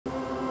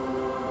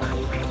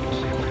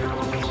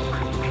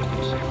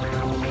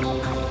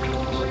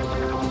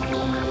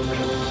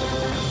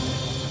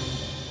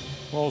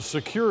Well,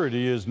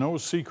 security is no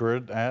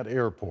secret at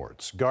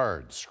airports.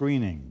 Guards,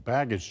 screening,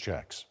 baggage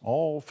checks,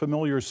 all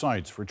familiar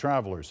sights for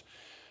travelers.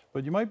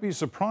 But you might be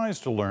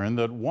surprised to learn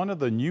that one of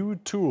the new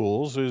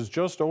tools is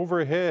just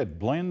overhead,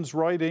 blends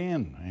right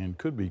in, and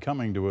could be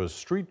coming to a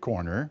street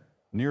corner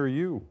near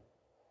you.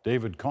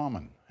 David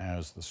Common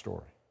has the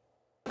story.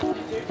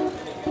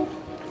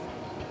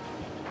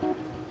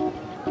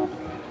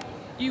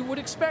 You would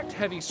expect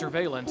heavy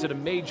surveillance at a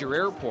major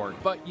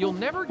airport, but you'll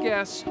never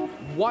guess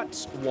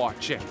what's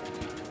watching.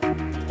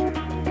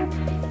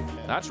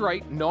 That's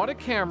right, not a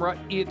camera,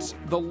 it's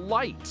the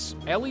lights,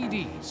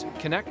 LEDs,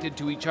 connected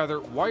to each other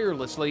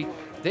wirelessly.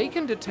 They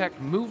can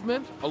detect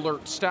movement,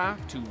 alert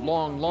staff to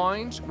long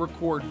lines,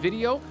 record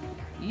video,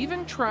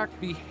 even track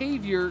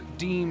behavior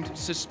deemed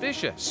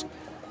suspicious,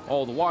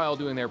 all the while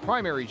doing their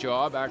primary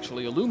job,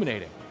 actually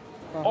illuminating.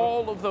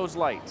 All of those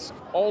lights,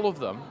 all of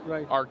them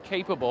are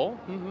capable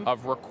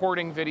of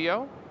recording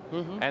video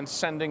and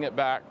sending it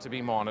back to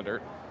be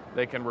monitored.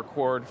 They can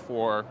record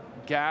for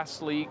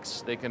gas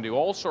leaks, they can do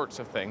all sorts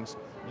of things,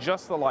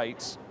 just the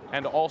lights,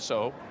 and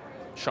also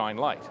shine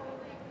light.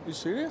 You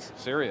serious?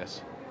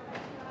 Serious.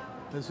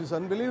 This is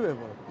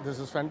unbelievable. This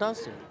is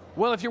fantastic.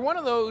 Well, if you're one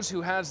of those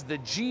who has the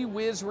gee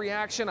whiz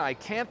reaction, I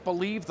can't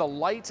believe the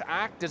lights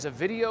act as a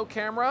video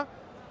camera,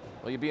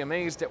 well, you'd be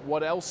amazed at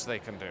what else they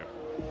can do.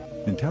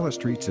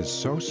 IntelliStreets is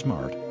so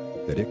smart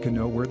that it can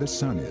know where the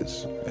sun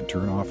is and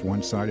turn off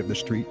one side of the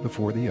street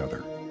before the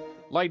other.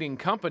 Lighting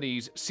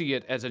companies see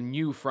it as a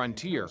new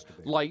frontier.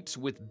 Lights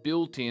with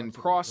built-in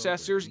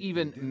processors,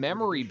 even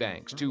memory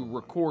banks to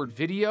record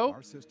video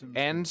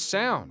and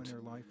sound.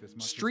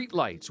 Street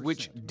lights,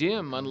 which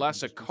dim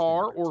unless a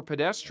car or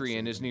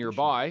pedestrian is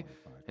nearby,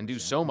 and do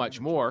so much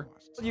more.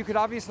 You could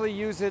obviously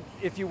use it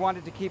if you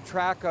wanted to keep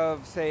track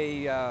of,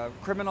 say,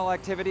 criminal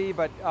activity,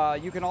 but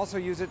you can also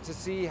use it to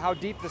see how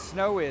deep the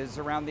snow is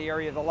around the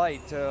area of the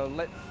light, to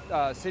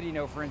let city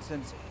know, for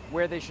instance,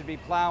 where they should be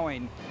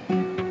plowing.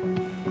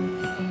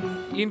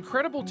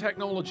 Incredible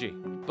technology,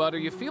 but are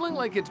you feeling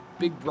like it's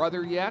Big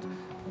Brother yet?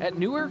 At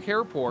Newark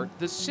Airport,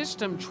 the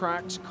system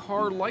tracks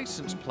car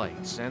license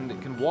plates, and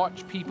it can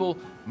watch people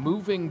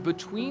moving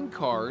between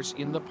cars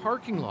in the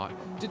parking lot,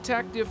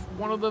 detect if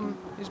one of them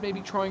is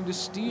maybe trying to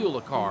steal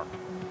a car.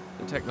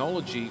 The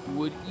technology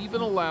would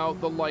even allow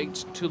the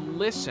lights to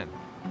listen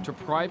to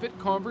private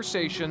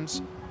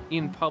conversations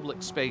in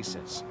public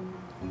spaces.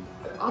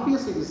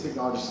 Obviously, this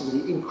technology is going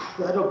to be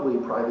incredibly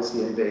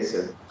privacy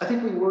invasive. I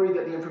think we worry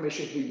that the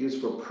information could be used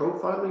for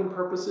profiling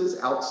purposes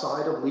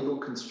outside of legal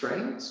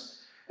constraints.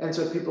 And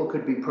so people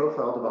could be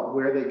profiled about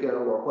where they go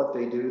or what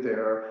they do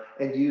there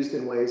and used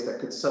in ways that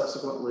could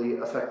subsequently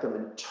affect them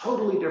in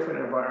totally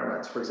different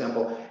environments. For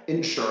example,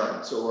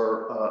 insurance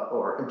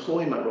or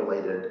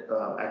employment-related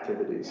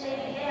activities.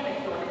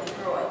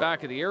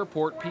 Back at the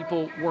airport,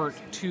 people weren't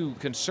too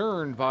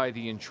concerned by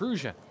the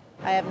intrusion.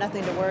 I have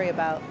nothing to worry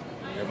about.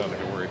 You have nothing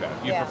to worry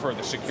about. You prefer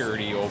the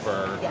security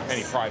over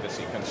any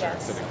privacy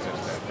concerns that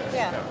exist out there.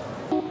 Yeah.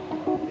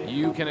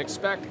 You can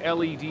expect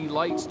LED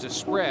lights to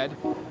spread.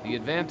 The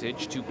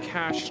advantage to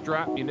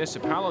cash-strapped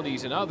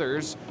municipalities and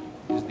others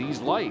is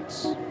these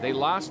lights. They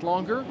last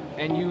longer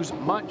and use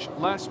much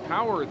less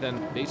power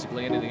than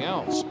basically anything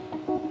else.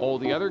 All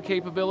the other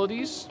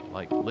capabilities,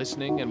 like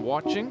listening and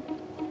watching,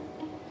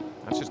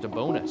 that's just a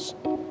bonus.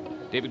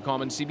 David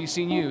Common,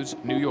 CBC News,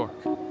 New York.